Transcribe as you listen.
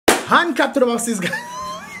Hand clap to the bosses, guys.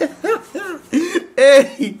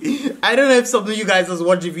 Hey, I don't know if some of you guys just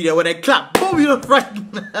watch the video when I clap. Boom, you know, right?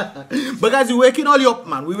 But guys, we're waking all you up,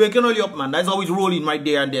 man. We're waking all you up, man. That's always rolling right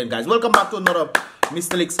there and then, guys. Welcome back to another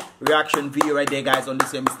Mystelics reaction video right there, guys, on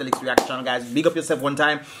this here Mystelics reaction channel, guys. Big up yourself one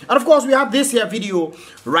time. And of course, we have this here video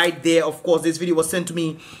right there. Of course, this video was sent to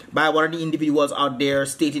me by one of the individuals out there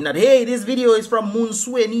stating that, hey, this video is from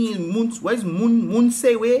Moonsewe,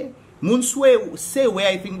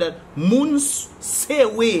 I think that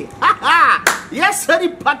Moonsewe. Yes, sir, the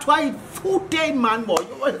patwa food man, boy.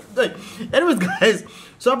 Anyways, guys,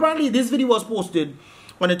 so apparently this video was posted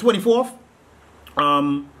on the 24th.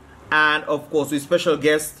 And of course with special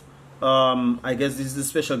guest. I guess this is the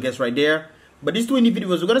special guest right there. But these two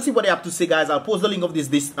individuals, we're gonna see what they have to say, guys. I'll post the link of this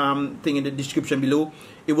thing in the description below.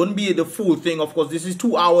 It wouldn't be the full thing, of course. This is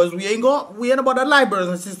 2 hours. We ain't about that live, brothers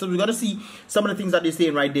and sisters. We're gonna see some of the things that they're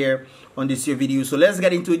saying right there on this here video. So let's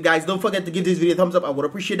get into it, guys. Don't forget to give this video a thumbs up. I would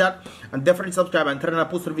appreciate that. And definitely subscribe and turn on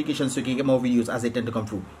post notifications so you can get more videos as they tend to come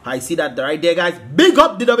through. I see that right there, guys. Big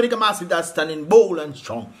up the Dominica massive that's standing bold and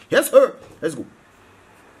strong. Yes, sir. Let's go.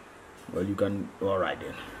 Well, you can. All right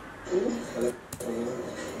then.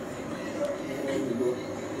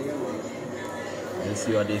 Let's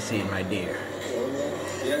see what they're saying right there.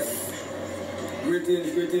 Yes.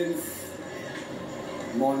 Greetings.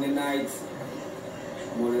 Morning night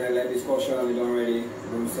live discussion we done already.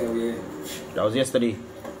 That was yesterday.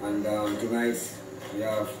 And tonight we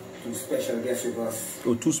have 2 special guests with us.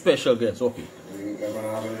 Oh, 2 special guests. Okay. We're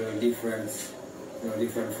gonna have a little different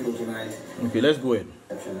flow tonight. Okay, let's go ahead.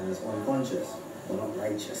 Is unconscious or not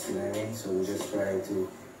righteous, you know what I mean? So we just try to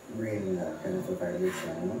bring that kind of a vibration,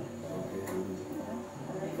 you know?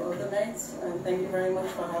 Well, good night, and thank you very much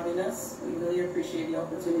for having us. We really appreciate the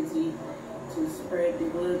opportunity to spread the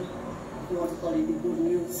word. You want to call it the good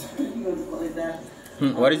news, you want to call it that.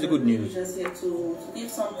 What is the good news? We're just here to give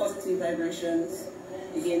some positive vibrations,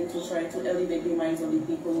 again, to try to elevate the minds of the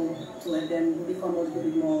people, to let them become a little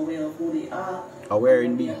bit more aware of who they are, aware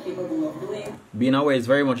and in what they are capable of doing. Being aware is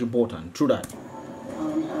very much important. True that.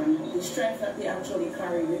 And the strength that they actually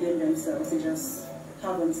carry within themselves, they just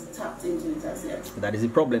haven't tapped into it as yet. That is the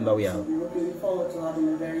problem that we have. So we're looking forward to having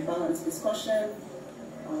a very balanced discussion.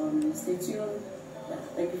 Stay tuned.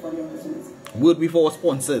 Thank you for the opportunity. Word before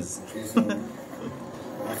sponsors. Okay, so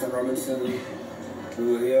Mr. Robinson, we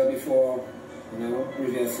were here before, you know,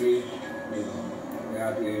 previously. We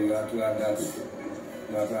had to have that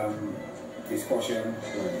discussion.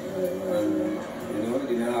 And, you know, it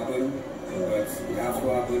didn't happen. But it has to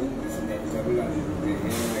happen. It's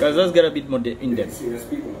inevitable. Guys, let's get a bit more in depth. Serious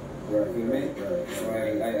people. Right. You know? Right. So I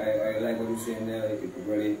like what you're saying there. It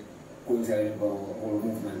really coincided with our whole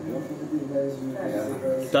movement. You know?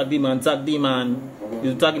 Yeah. Tag the man.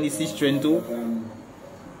 You're tagging the sister too.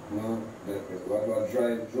 You know,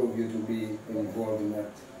 what drove you to be involved in that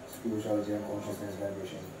spirituality and consciousness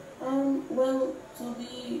vibration? Well, to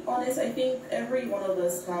be honest, I think every one of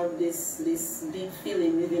us have this deep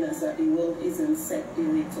feeling within us that the world isn't set the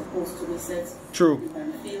way it's supposed to be set. True. You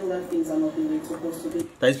can feel that things are not the way it's supposed to be.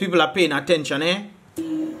 That is, people are paying attention, eh?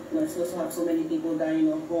 We're supposed to have so many people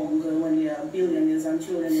dying of bombs when there are billionaires and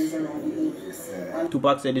trillionaires around the earth. And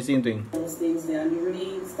Tupac said the same thing. those things there, and you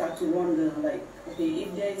really start to wonder, like, okay,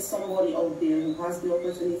 if there is somebody out there who has the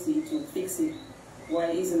opportunity to fix it, why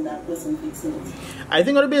isn't that person fixing it? I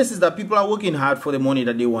think on the basis that people are working hard for the money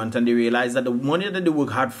that they want, and they realize that the money that they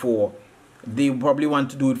work hard for, they probably want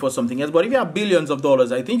to do it for something else. But if you have billions of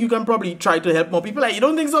dollars, I think you can probably try to help more people. Like, you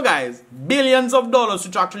don't think so, guys? Billions of dollars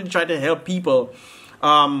to actually try to help people.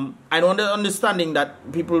 I don't understanding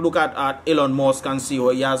that people look at Elon Musk and see, oh,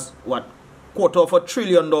 he has what, $250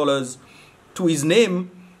 billion to his name.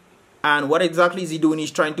 And what exactly is he doing? He's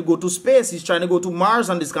trying to go to space. He's trying to go to Mars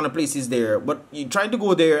and this kind of places there. But you're trying to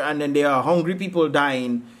go there and then there are hungry people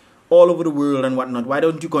dying all over the world and whatnot. Why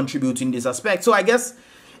don't you contribute in this aspect? So I guess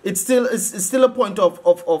it's still a point of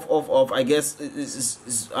I guess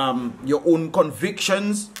your own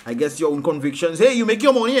convictions. I guess your own convictions. Hey, you make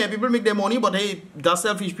your money. Hey, people make their money, but hey, there's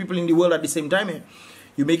selfish people in the world at the same time. Hey.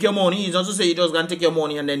 You make your money. It's not to say you just gonna take your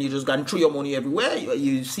money and then you just gonna throw your money everywhere.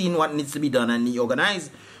 You've seen what needs to be done and you organize.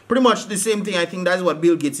 Pretty much the same thing. I think that's what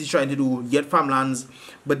Bill Gates is trying to do, get farmlands.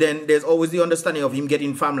 But then there's always the understanding of him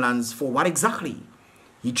getting farmlands for what exactly?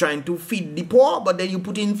 He's trying to feed the poor, but then you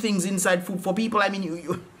put in things inside food for people. I mean,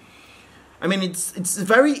 it's a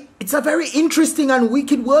very interesting and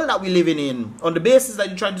wicked world that we're living in. On the basis that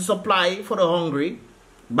you're trying to supply for the hungry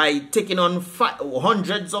by taking on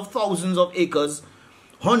hundreds of thousands of acres.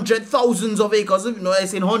 Hundreds of acres. You know, I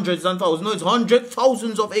say hundreds and thousands. No, it's hundreds of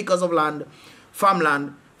thousands of acres of land,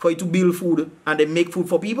 farmland, for you to build food and then make food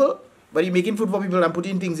for people. But you're making food for people and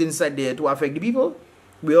putting things inside there to affect the people.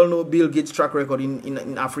 We all know Bill Gates' track record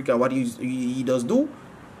in Africa, what he does do.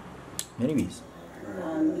 Anyways.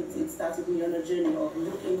 It started me on a journey of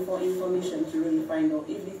looking for information to really find out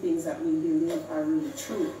if the things that we believe are really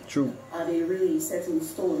true. True. Are they really set in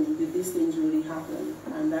stone? Did these things really happen?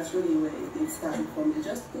 And that's really where it started from.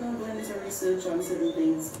 Just doing little research on certain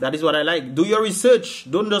things. That is what I like. Do your research.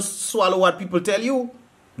 Don't just swallow what people tell you.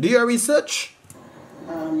 Do your research.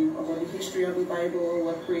 About the history of the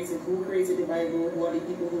Bible, who created the Bible, who are the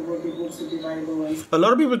people who wrote the books of the Bible. And a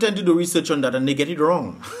lot of people tend to do research on that and they get it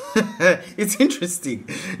wrong. It's interesting.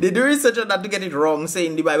 They do research on that to get it wrong,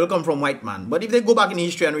 saying the Bible come from white man. But if they go back in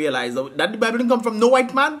history and realize that the Bible didn't come from no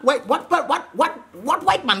white man, what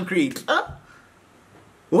white man create? Huh?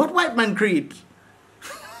 What white man create?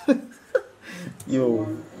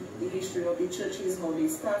 Yo. The history of the churches, how they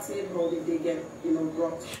started, how did they get,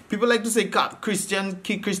 brought. People like to say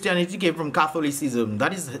Christianity came from Catholicism.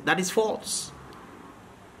 That is false.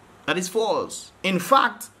 That is false. In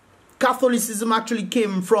fact, Catholicism actually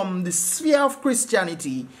came from the sphere of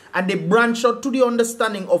Christianity, and they branched out to the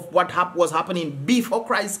understanding of what was happening before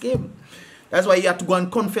Christ came. That's why you have to go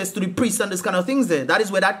and confess to the priest and this kind of things there. That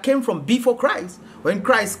is where that came from, before Christ. When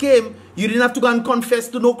Christ came, you didn't have to go and confess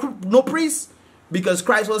to no priest. Because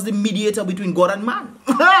Christ was the mediator between God and man.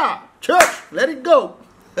 Church, let it go.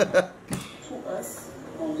 I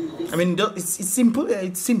mean, it's simple.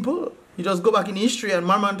 It's simple. You just go back in history and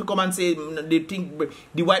man to come and say they think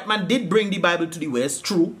the white man did bring the Bible to the West.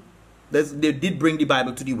 True. They did bring the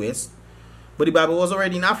Bible to the West. But the Bible was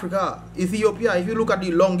already in Africa. Ethiopia. If you look at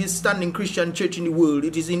the longest standing Christian church in the world,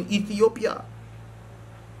 it is in Ethiopia.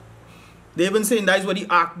 They even saying that is where the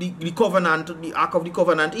Ark of the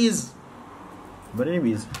Covenant is. But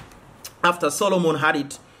anyways, after Solomon had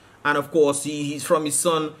it, and of course he's from his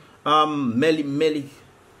son the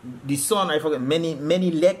son, I forget,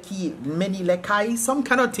 Lekai, some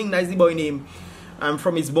kind of thing, that's the boy name, and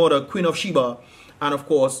from his mother, Queen of Sheba, and of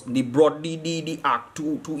course they brought the ark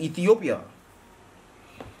to Ethiopia.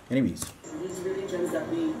 Anyways, these religions that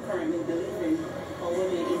we currently believe in, how were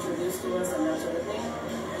they introduced to us and that sort of thing.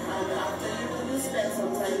 And after you spend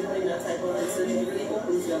some time doing that type of research, it really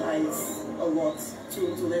opens your eyes a lot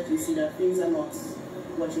to let you see that things are not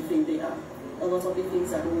what you think they are. A lot of the things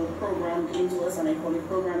that were programmed into us, and I call it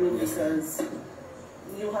programming because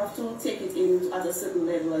you have to take it in at a certain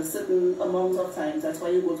level, a certain amount of times. That's why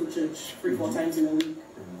you go to church 3-4 times in a week.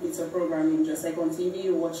 It's a programming, just like on TV,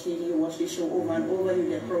 you watch the show over and over, you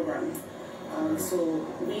get programmed. So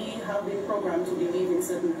we have been programmed to believe in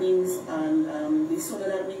certain things, and the sooner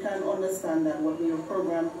that we can understand that what we are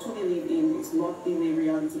programmed to believe in is not the way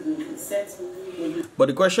reality will be set. But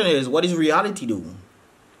the question is, what is reality do?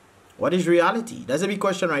 What is reality? That's a big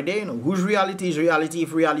question right there. Whose reality is reality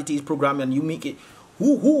if reality is programmed and you make it?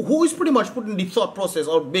 Who is pretty much putting the thought process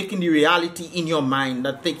or making the reality in your mind,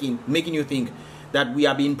 that making you think that we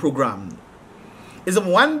are being programmed? Is on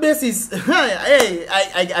one basis, hey,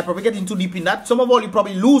 I probably getting too deep in that. Some of all you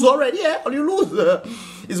probably lose already, yeah? All you lose.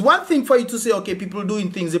 It's one thing for you to say, okay, people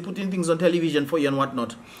doing things, they putting things on television for you and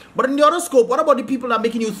whatnot. But in the other scope, what about the people that are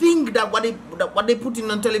making you think that what they put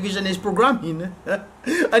in on television is programming?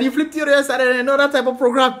 And you flip to your other side and another type of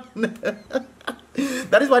programming.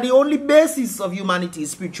 That is why the only basis of humanity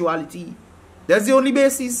is spirituality. That's the only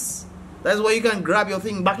basis. That's why you can grab your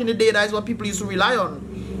thing. Back in the day, that is what people used to rely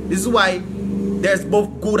on. This is why there's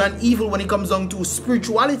both good and evil when it comes down to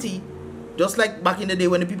spirituality. Just like back in the day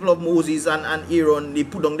when the people of Moses and Aaron, they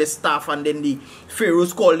put on their staff, and then the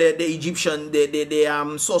pharaohs called the Egyptian,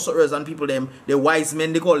 the sorcerers and people, the wise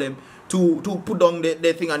men, they call them, to put on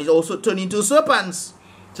their thing, and it also turned into serpents.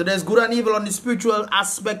 So there's good and evil on the spiritual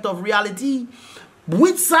aspect of reality.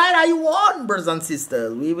 Which side are you on, brothers and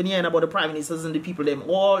sisters? We even hearing about the prime ministers and the people,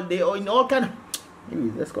 they are in all kind of...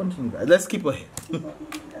 Anyway, let's continue, guys. Let's keep ahead.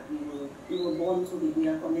 We were born to be, we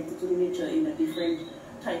are connected to the nature in a different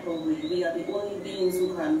type of way. We are the only beings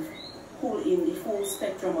who can pull in the full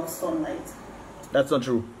spectrum of sunlight. That's not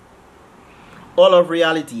true. All of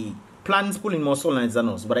reality, plants pull in more sunlight than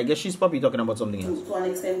us, but I guess she's probably talking about something else. To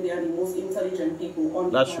an extent, we are the most intelligent people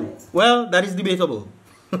on That's the planet. true. Well, that is debatable.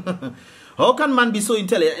 How can man be so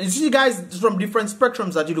intelligent? And you see, guys, from different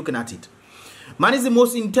spectrums that you're looking at it. Man is the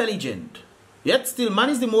most intelligent. Yet still,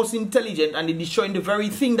 man is the most intelligent, and they're destroying the very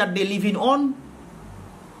thing that they're living on.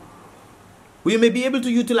 We may be able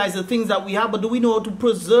to utilize the things that we have, but do we know how to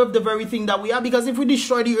preserve the very thing that we have? Because if we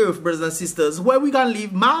destroy the earth, brothers and sisters, where we can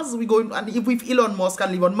live? Mars? We going, and if Elon Musk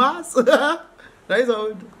can live on Mars? That is how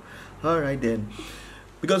it. All right then.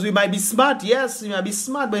 Because we might be smart, yes, we might be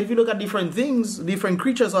smart, but if you look at different things, different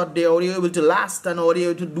creatures out there, how they're able to last and how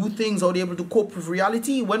they're able to do things, how they're able to cope with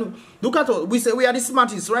reality. When look at us, we say we are the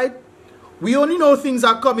smartest, right? We only know things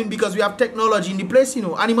are coming because we have technology in the place, you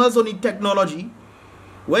know. Animals don't need technology.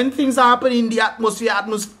 When things are happening in the atmosphere,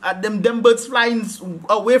 them birds flying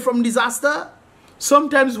away from disaster,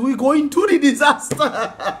 sometimes we go into the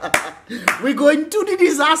disaster. We go into the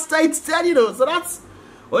disaster instead, you know. So that's,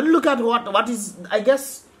 when you look at what is, I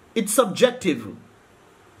guess it's subjective.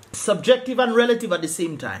 Subjective and relative at the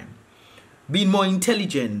same time. Being more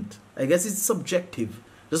intelligent, I guess it's subjective.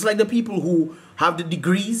 Just like the people who have the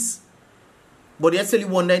degrees, but they're actually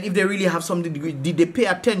wondering if they really have some degree. Did they pay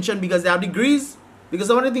attention because they have degrees? Because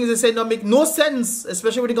some of the things they say don't make no sense,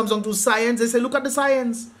 especially when it comes down to science. They say, look at the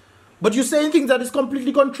science. But you're saying things that is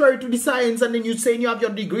completely contrary to the science, and then you're saying you have your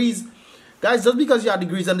degrees. Guys, just because you have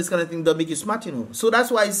degrees and this kind of thing doesn't make you smart, you know. So that's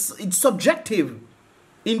why it's subjective.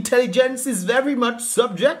 Intelligence is very much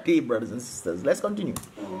subjective, brothers and sisters. Let's continue.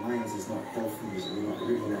 Our minds is not healthy. We're not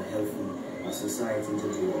really not healthy as society to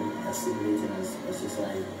be assimilating as a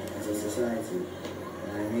society. You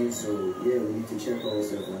know what I mean? So yeah, we need to check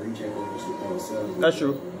ourselves and recheck ourselves. That's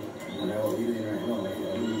true. And what we're doing right now,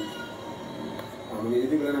 I mean, the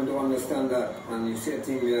people that don't understand that, and you said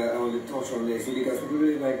things I want to touch on this, because people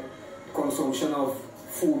really like consumption of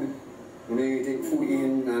food. You know, you take food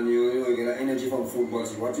in and you get energy from food, but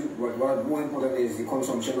what more important is the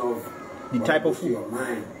consumption of the type of food. Your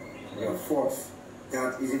mind, your thoughts.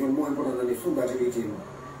 That is even more important than the food that you're eating,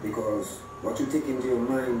 because what you take into your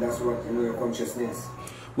mind, that's what, you know, your consciousness.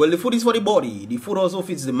 Well, the food is for the body. The food also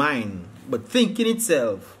feeds the mind. But thinking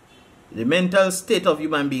itself, the mental state of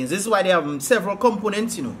human beings. This is why they have several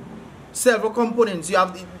components, you know. Several components. You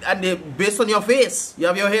have, and they based on your face. You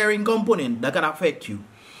have your hearing component that can affect you.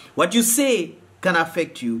 What you say can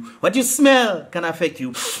affect you. What you smell can affect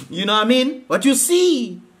you. You know what I mean? What you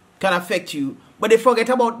see can affect you. But they forget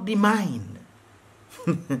about the mind.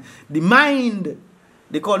 The mind,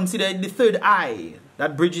 they consider it the third eye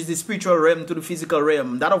that bridges the spiritual realm to the physical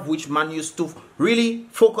realm. That of which man used to really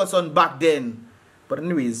focus on back then. But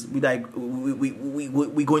anyways, we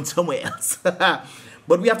going somewhere else.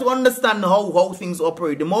 But we have to understand how things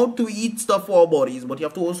operate. The more to eat stuff for our bodies, but you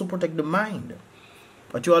have to also protect the mind.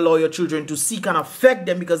 What you allow your children to see can affect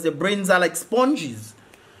them because their brains are like sponges.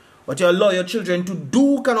 What you allow your children to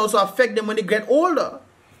do can also affect them when they get older.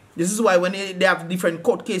 This is why when they have different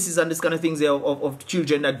court cases and this kind of things of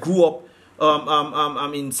children that grew up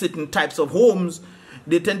in certain types of homes,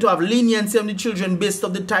 they tend to have leniency on the children based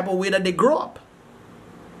on the type of way that they grow up.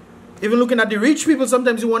 Even looking at the rich people,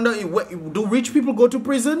 sometimes you wonder, do rich people go to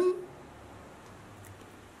prison?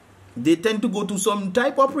 They tend to go to some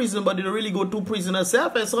type of prison, but they don't really go to prison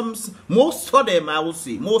itself. And most of them, I will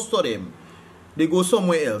say, most of them, they go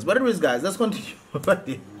somewhere else. But anyways, guys, let's continue.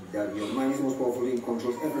 That your mind is most powerful, it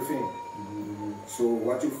controls everything. So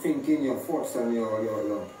what you think in your thoughts and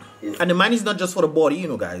your and the mind is not just for the body, you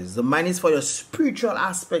know, guys. The mind is for your spiritual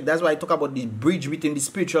aspect. That's why I talk about the bridge between the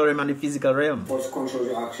spiritual realm and the physical realm. Thoughts control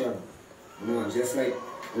your action. You know, just like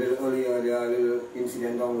a little earlier, there are a little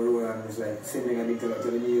incident down the road, and it's like same thing I did to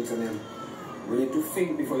the youth and them. We need to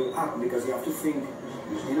think before you act, because you have to think.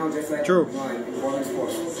 You know, just like true. You know, in body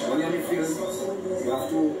sports. When you're in the field, you have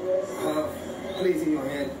to have plays in your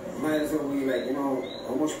head, miles away, like, you know,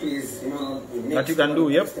 how much plays, you know, that you can do,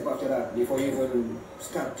 yep. Step after that before you even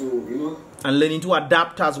start to, you know. And learning to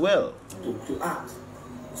adapt as well. To act.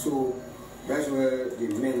 So that's where the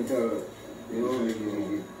mental, you know,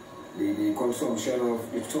 the consumption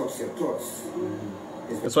of the thoughts, your thoughts.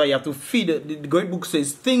 That's why you have to feed it. The great book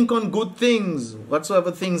says, think on good things.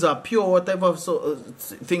 Whatsoever things are pure, whatever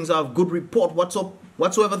things are of good report,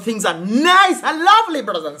 whatsoever things are nice and lovely,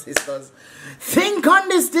 brothers and sisters. Think on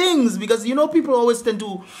these things, because you know people always tend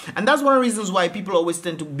to, and that's one of the reasons why people always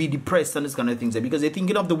tend to be depressed and this kind of things, because they're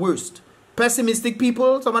thinking of the worst. Pessimistic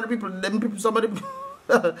people, some of them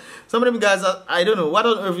guys are, I don't know what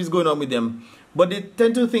on earth is going on with them. But they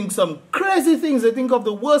tend to think some crazy things. They think of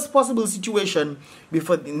the worst possible situation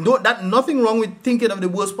before. Nothing wrong with thinking of the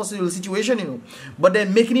worst possible situation, you know. But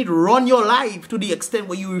then making it run your life to the extent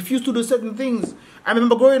where you refuse to do certain things. I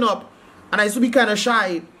remember growing up, and I used to be kind of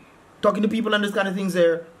shy, talking to people and this kind of things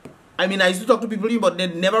there. I mean, I used to talk to people, but they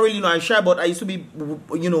never really know I'm shy. But I used to be,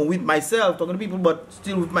 you know, with myself, talking to people, but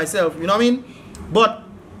still with myself. You know what I mean? But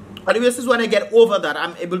anyways, this is when I get over that.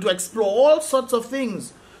 I'm able to explore all sorts of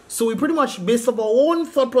things. So we pretty much, based on our own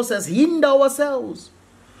thought process, hinder ourselves.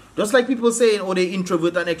 Just like people saying, oh, they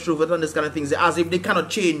introvert and extrovert and this kind of things, as if they cannot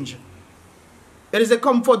change. It is a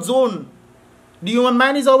comfort zone. The human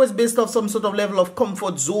mind is always based off some sort of level of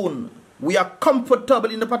comfort zone. We are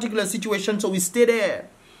comfortable in a particular situation, so we stay there.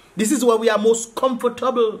 This is where we are most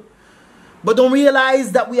comfortable. But don't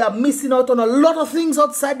realize that we are missing out on a lot of things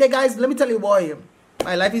outside there, guys. Let me tell you, boy.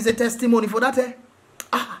 My life is a testimony for that, eh?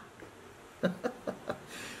 Ah.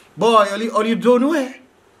 Boy, all you don't know, eh?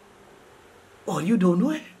 All you don't know,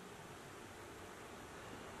 eh?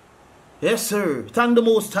 Yes, sir. Thank the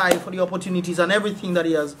Most High for the opportunities and everything that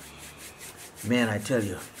He has. Man, I tell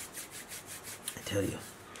you.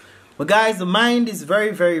 But guys, the mind is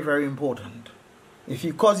very, very, very important. If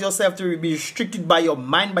you cause yourself to be restricted by your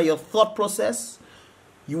mind, by your thought process,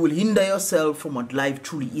 you will hinder yourself from what life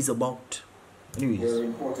truly is about. Anyways. Very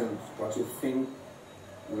important. What you think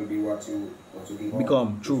will be what you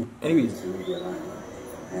become. True. Anyways. I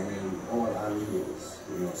mean, all our leaders,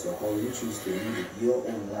 you know, so how you choose to live your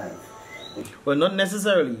own life. Well, not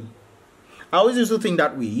necessarily. I always used to think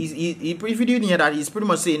that way. If you didn't hear that, he's pretty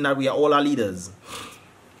much saying that we are all our leaders.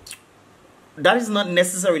 That is not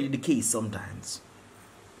necessarily the case sometimes.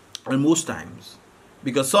 And most times.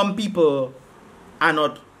 Because some people are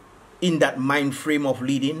not in that mind frame of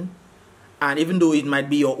leading. And even though it might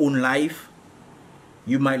be your own life,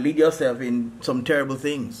 you might lead yourself in some terrible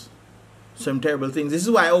things. Some terrible things. This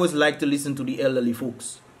is why I always like to listen to the elderly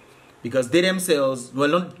folks. Because they themselves, well,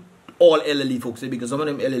 not all elderly folks, because some of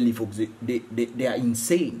them elderly folks, they are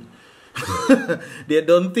insane. They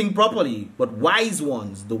don't think properly. But wise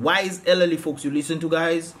ones, the wise elderly folks you listen to,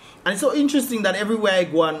 guys. And it's so interesting that everywhere I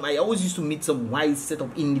go on, I always used to meet some wise set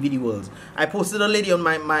of individuals. I posted a lady on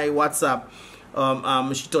my WhatsApp.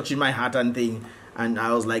 She touching my heart and thing. And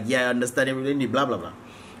I was like, yeah, I understand everything, blah, blah, blah.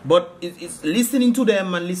 But it's listening to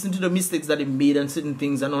them and listening to the mistakes that they made and certain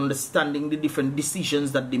things and understanding the different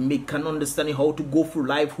decisions that they make and understanding how to go through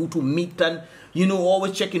life, who to meet, and, you know,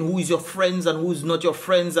 always checking who is your friends and who is not your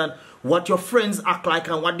friends and what your friends act like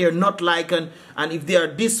and what they're not like. And if they are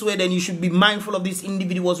this way, then you should be mindful of these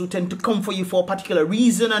individuals who tend to come for you for a particular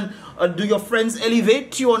reason. And do your friends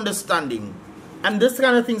elevate your understanding? And this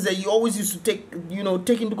kind of things that you always used to take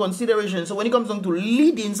into consideration. So when it comes down to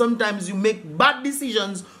leading, sometimes you make bad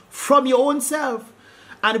decisions from your own self.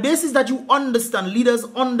 And the basis that you understand, leaders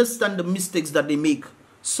understand the mistakes that they make.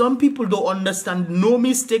 Some people don't understand no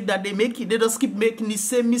mistake that they make. They just keep making the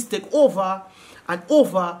same mistake over and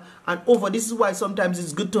over and over. This is why sometimes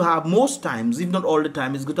it's good to have, most times, if not all the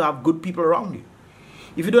time, it's good to have good people around you.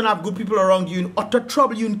 If you don't have good people around you, you're in utter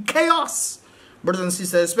trouble, you're in chaos. Brothers and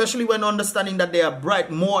sisters, especially when understanding that there are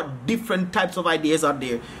more different types of ideas out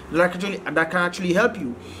there that can actually help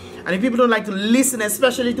you. And if people don't like to listen,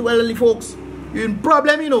 especially to elderly folks, you're in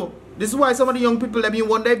problem, you know. This is why some of the young people, let me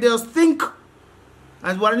wonder if they just think.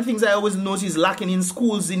 And one of the things I always notice is lacking in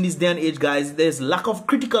schools in this day and age, guys, there's lack of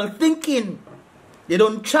critical thinking. They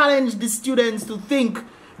don't challenge the students to think.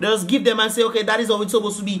 They just give them and say, okay, that is how it's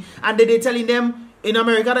supposed to be. And then they're telling them, in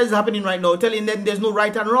America, that is happening right now, telling them there's no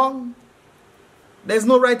right and wrong. There's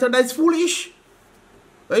no right and that's foolish.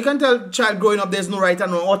 You can tell a child growing up there's no right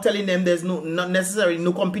and wrong, or telling them there's not necessarily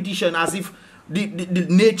no competition, as if the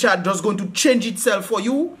nature just going to change itself for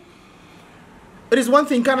you. It is one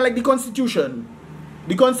thing, kind of like the Constitution.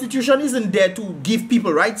 The Constitution isn't there to give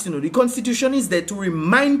people rights, you know. The Constitution is there to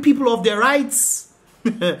remind people of their rights.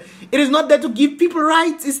 It is not there to give people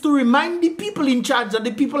rights. It's to remind the people in charge that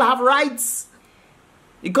the people have rights.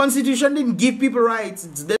 The Constitution didn't give people rights.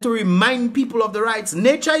 It's there to remind people of the rights.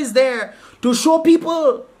 Nature is there to show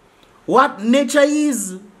people what nature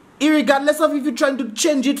is, irregardless of if you're trying to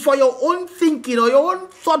change it for your own thinking or your own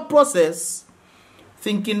thought process.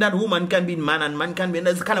 Thinking that woman can be man and man can be,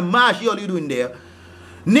 that's kind of mash all you're doing there.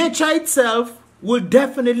 Nature itself will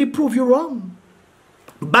definitely prove you wrong.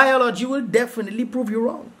 Biology will definitely prove you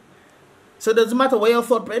wrong. So it doesn't matter where your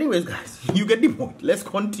thought, but anyways, guys, you get the point. Let's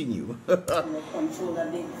continue. The control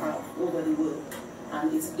that they have over the world.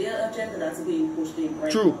 And it's their agenda that's being pushed in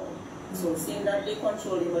right True. now. So seeing that they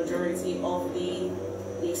control the majority of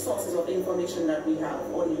the sources of information that we have,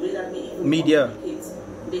 or the way that we even media,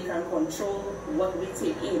 they can control what we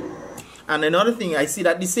take in. And another thing, I see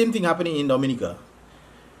that the same thing happening in Dominica.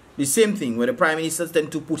 The same thing where the Prime Minister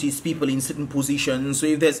tend to put his people in certain positions. So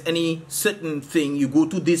if there's any certain thing, you go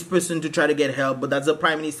to this person to try to get help, but that's the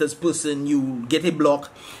Prime Minister's person, you get a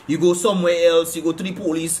block. You go somewhere else, you go to the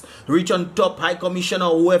police, reach on top, High Commissioner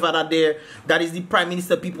or whoever that is the Prime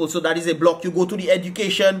Minister people, so that is a block. You go to the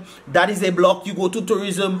education, that is a block. You go to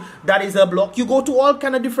tourism, that is a block. You go to all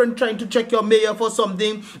kind of different, trying to check your mayor for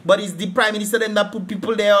something, but it's the Prime Minister then that put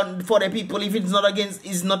people there for the people. If it's not against,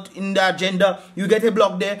 it's not in the agenda, you get a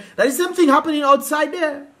block there. That is something happening outside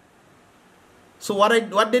there. So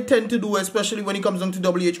what they tend to do, especially when it comes down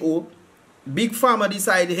to WHO, Big Pharma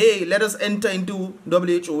decide, hey, let us enter into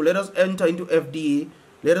WHO, let us enter into FDA,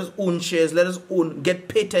 let us own shares, let us get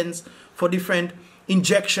patents for different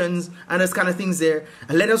injections and those kind of things there,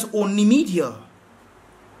 and let us own the media.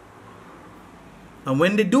 And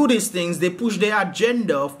when they do these things, they push their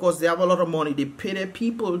agenda. Of course, they have a lot of money. They pay their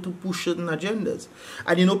people to push certain agendas.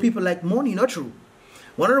 And you know, people like money, not true.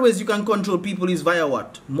 One of the ways you can control people is via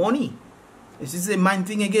what? Money. This is a mind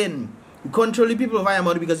thing again. You control the people via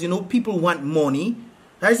money because you know people want money.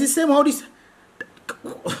 That is the same how this...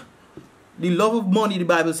 The love of money, the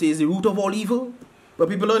Bible says, is the root of all evil. But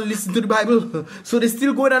people don't listen to the Bible. So they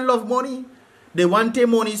still go and love money. They want their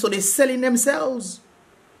money, so they're selling themselves.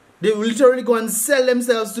 They will literally go and sell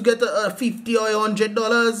themselves to get a $50 or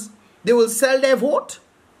 $100. They will sell their vote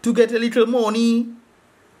to get a little money.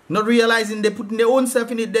 Not realizing they're putting their own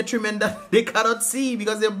self in a detriment that they cannot see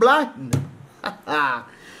because they're blind.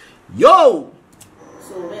 Yo!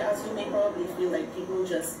 So as you may probably feel like people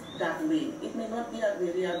just that way. It may not be that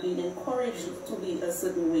way. They are being encouraged to be a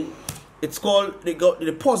certain way. It's called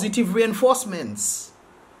the positive reinforcements.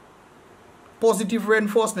 Positive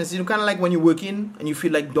reinforcements. You know, kind of like when you're working and you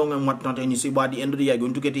feel like down and whatnot, and you say, well, at the end of the year, you're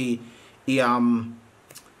going to get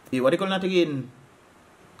what do you call that again?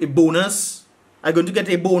 A bonus. I'm going to get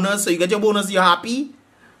a bonus. So you get your bonus, you're happy.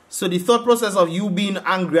 So the thought process of you being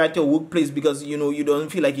angry at your workplace because you know you don't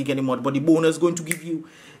feel like you get more, but the bonus is going to give you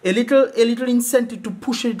a little incentive to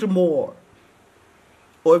push a little more.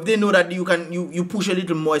 Or if they know that you push a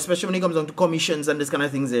little more, especially when it comes down to commissions and this kind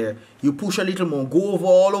of things there, you push a little more, go over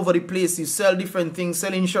all over the place, you sell different things,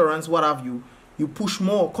 sell insurance, what have you. You push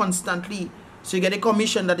more constantly. So you get a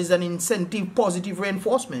commission that is an incentive, positive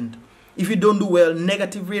reinforcement. If you don't do well,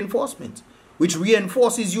 negative reinforcement, which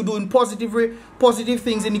reinforces you doing positive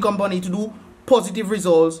things in the company to do positive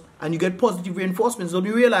results, and you get positive reinforcements. So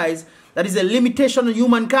you realize that is a limitation on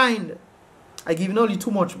humankind. I give only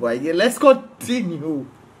too much, boy. Yeah, let's continue.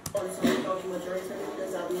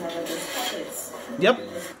 Yep,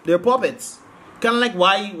 they're puppets. Kind of like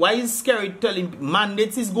why is Scary telling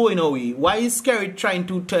mandates is going away? Why is Scary trying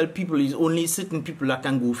to tell people it's only certain people that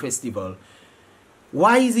can go festival?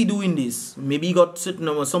 Why is he doing this? Maybe he got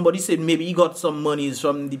certain, somebody said maybe he got some monies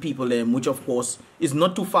from the people which of course is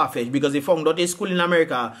not too far-fetched because they found out a school in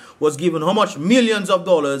America was given how much millions of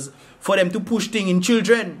dollars for them to push things in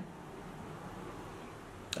children.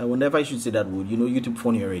 I wonder if I should say that word. You know, YouTube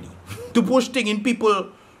funny already. To push things in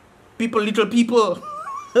little people.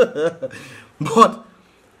 But,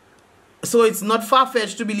 so it's not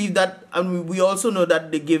far-fetched to believe that, and we also know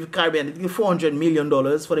that they give Caribbean, they give $400 million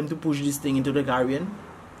for them to push this thing into the Caribbean.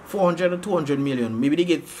 400 or 200 million. Maybe they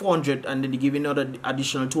get 400 and then they give another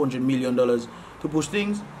additional $200 million to push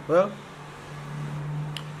things. Well,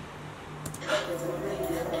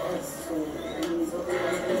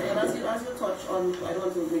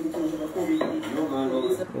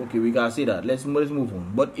 okay, we can say that. Let's move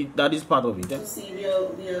on. But that is part of it. To see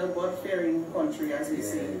the God-fearing country, as we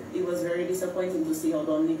say, it was very disappointing to see how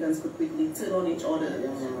Dominicans could quickly turn on each other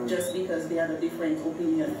just because they had a different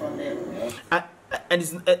opinion from them.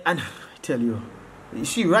 And I tell you,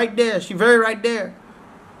 she right there. She very right there.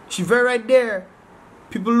 She very right there.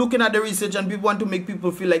 People looking at the research and people want to make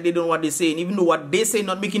people feel like they don't know what they're saying, even though what they say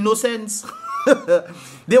not making no sense.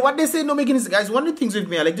 What they say not making sense. Guys, one of the things with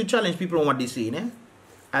me, I like to challenge people on what they say.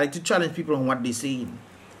 I like to challenge people on what they say.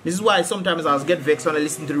 This is why sometimes I get vexed when I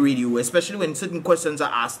listen to the radio, especially when certain questions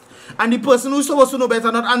are asked. And the person who's supposed to know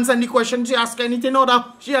better not answering the question, she asks anything other.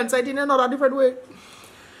 She answers it in another different way.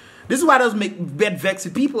 This is why it does make bad vex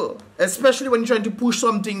with people, especially when you're trying to push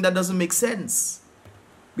something that doesn't make sense.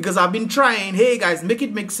 Because I've been trying, hey guys, make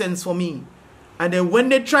it make sense for me. And then when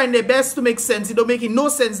they're trying their best to make sense, it don't make no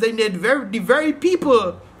sense. Then the very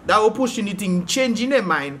people that were pushing it in changing their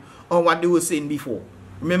mind on what they were saying before.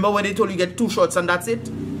 Remember when they told you get 2 shots and that's it?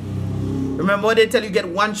 Remember when they tell you get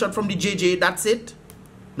 1 shot from the JJ, that's it?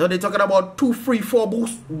 Now they're talking about 2, 3, 4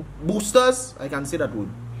 boosters. I can say that word.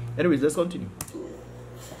 Anyways, let's continue.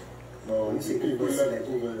 No, people like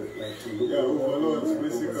overlords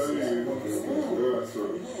basically, so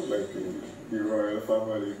like the royal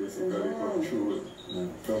family basically control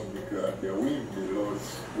Dominica. They win the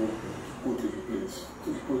laws put in place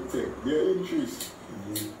to protect their interests.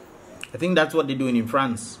 I think that's what they're doing in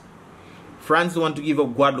France. France want to give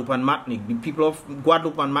up Guadeloupe and Martinique. The people of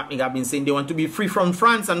Guadeloupe and Martinique have been saying they want to be free from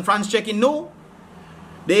France, and France checking no.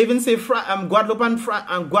 They even say Guadeloupe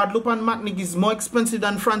and Martinique is more expensive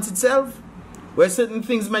than France itself. Where certain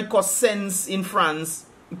things might cost cents in France,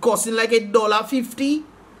 it costing like $1.50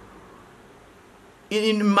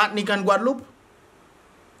 in Martinique and Guadeloupe.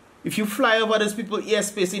 If you fly over those people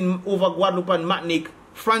airspace in over Guadeloupe and Martinique,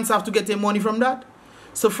 France have to get their money from that.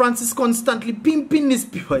 So France is constantly pimping this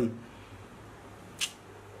people.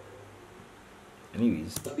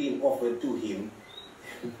 Anyways. Being offered to him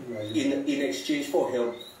in exchange for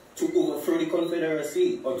help to overthrow the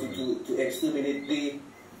Confederacy or to exterminate the,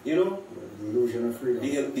 you know, the illusion of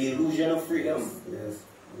freedom. The illusion of freedom. Yes.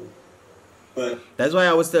 But that's why I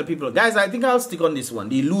always tell people, guys, I think I'll stick on this one.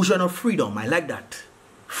 The illusion of freedom. I like that.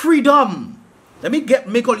 Freedom. Let me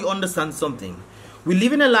make all you understand something. We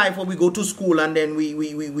live in a life where we go to school and then we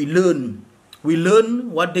learn. We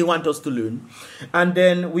learn what they want us to learn. And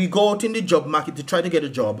then we go out in the job market to try to get a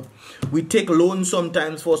job. We take loans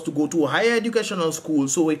sometimes for us to go to a higher educational school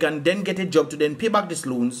so we can then get a job to then pay back these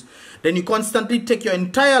loans. Then you constantly take your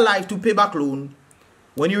entire life to pay back loan.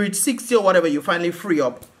 When you reach 60 or whatever, you finally free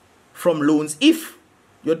up from loans. If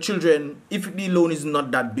your children, if the loan is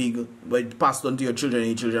not that big, but it passed on to your children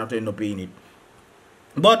and your children have to end up paying it.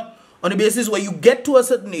 But on the basis where you get to a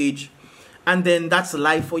certain age and then that's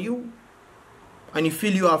life for you and you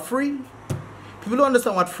feel you are free, people don't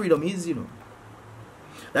understand what freedom is, you know.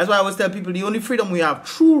 That's why I always tell people the only freedom we have,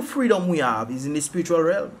 true freedom we have, is in the spiritual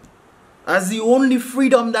realm. As the only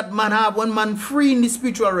freedom that man have, one man free in the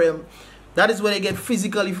spiritual realm, that is where they get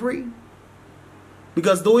physically free.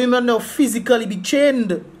 Because though we may not physically be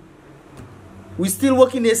chained, we still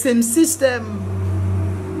work in the same system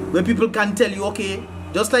where people can tell you, okay,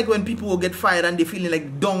 just like when people will get fired and they feeling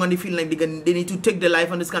like dung and they feel like they need to take their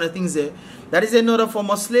life and this kind of things there, that is another form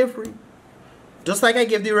of slavery. Just like I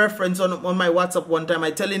gave the reference on my WhatsApp one time,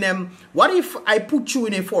 I telling them, what if I put you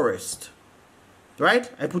in a forest? Right?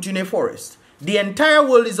 I put you in a forest. The entire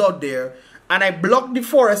world is out there. And I block the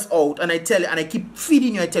forest out and I tell you, and I keep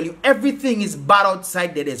feeding you, I tell you, everything is bad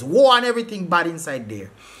outside there. There's war and everything bad inside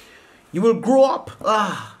there. You will grow up.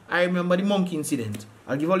 I remember the monkey incident.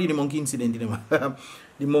 I'll give all you the monkey incident,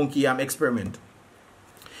 the monkey experiment.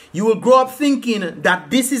 You will grow up thinking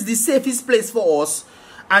that this is the safest place for us,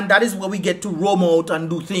 and that is where we get to roam out and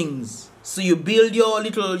do things. So you build your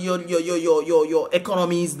little your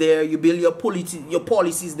economies there, you build your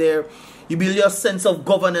policies there. You build your sense of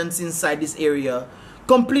governance inside this area,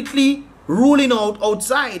 completely ruling out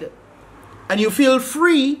outside. And you feel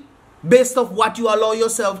free based off what you allow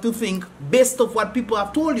yourself to think, based off what people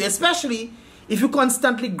have told you, especially if you're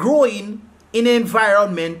constantly growing in an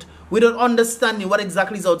environment without understanding what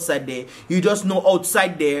exactly is outside there. You just know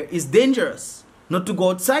outside there is dangerous. Not to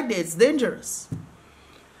go outside there, it's dangerous.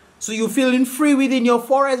 So you're feeling free within your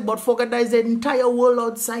forest, but forget there is the entire world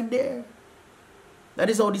outside there. That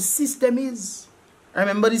is how the system is. I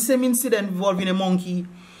remember the same incident involving a monkey.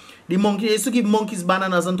 The monkey, they used to give monkeys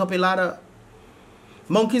bananas on top of a ladder.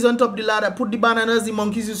 Monkeys on top of the ladder, put the bananas, the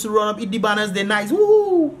monkeys used to run up, eat the bananas, they're nice.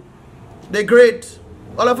 Woo! They're great.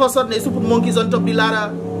 All of a sudden, they used to put monkeys on top of the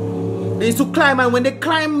ladder. They used to climb, and when they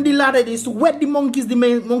climb the ladder, they used to wet the monkeys. The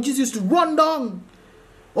monkeys used to run down.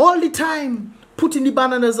 All the time, putting the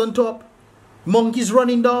bananas on top. Monkeys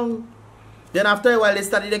running down. Then after a while, they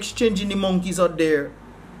started exchanging the monkeys out there.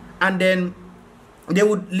 And then they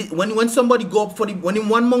would, when somebody go up for the, when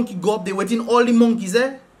one monkey go up, they wait in all the monkeys,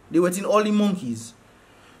 They wait in all the monkeys.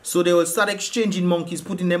 So they will start exchanging monkeys,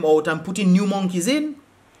 putting them out and putting new monkeys in.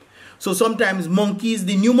 So sometimes monkeys,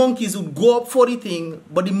 the new monkeys would go up for the thing,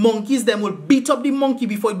 but the monkeys then will beat up the monkey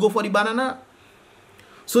before it go for the banana.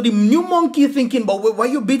 So the new monkey thinking, but why are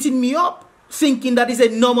you beating me up? Thinking that is a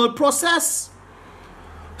normal process.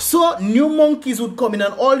 So new monkeys would come in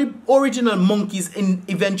and all the original monkeys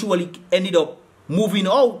eventually ended up moving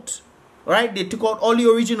out. Right? They took out all the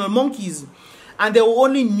original monkeys. And there were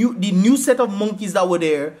only the new set of monkeys that were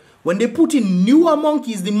there. When they put in newer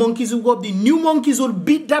monkeys, the monkeys would go up. The new monkeys would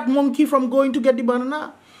beat that monkey from going to get the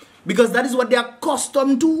banana. Because that is what they are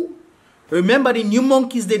accustomed to. Remember, the new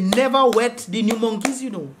monkeys, they never wet the new monkeys, you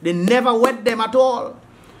know. They never wet them at all.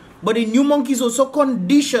 But the new monkeys were so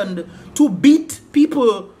conditioned to beat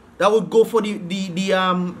people that would go for the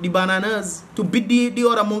bananas. To beat the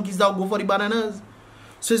other monkeys that would go for the bananas.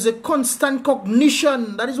 So it's a constant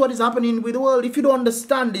cognition. That is what is happening with the world. If you don't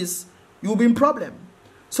understand this, you'll be in problem.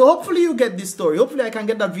 So hopefully you get this story. Hopefully I can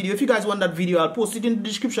get that video. If you guys want that video, I'll post it in the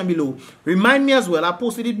description below. Remind me as well. I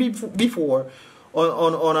posted it before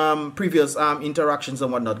on previous interactions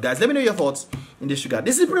and whatnot. Guys, let me know your thoughts in this regard.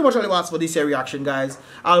 This is pretty much all it was for this reaction, guys.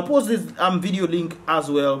 I'll post this video link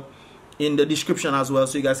as well in the description as well,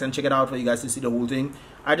 so you guys can check it out for you guys to see the whole thing.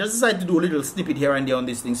 I just decided to do a little snippet here and there on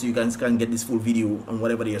this thing so you guys can get this full video on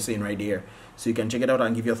whatever they are saying right there, so you can check it out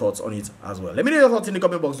and give your thoughts on it as well. Let me know your thoughts in the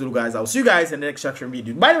comment box below, guys. I'll see you guys in the next reaction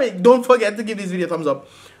video. By the way, don't forget to give this video a thumbs up.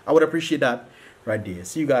 I would appreciate that right there.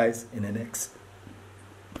 See you guys in the next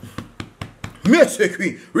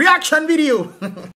Mystelics reaction video.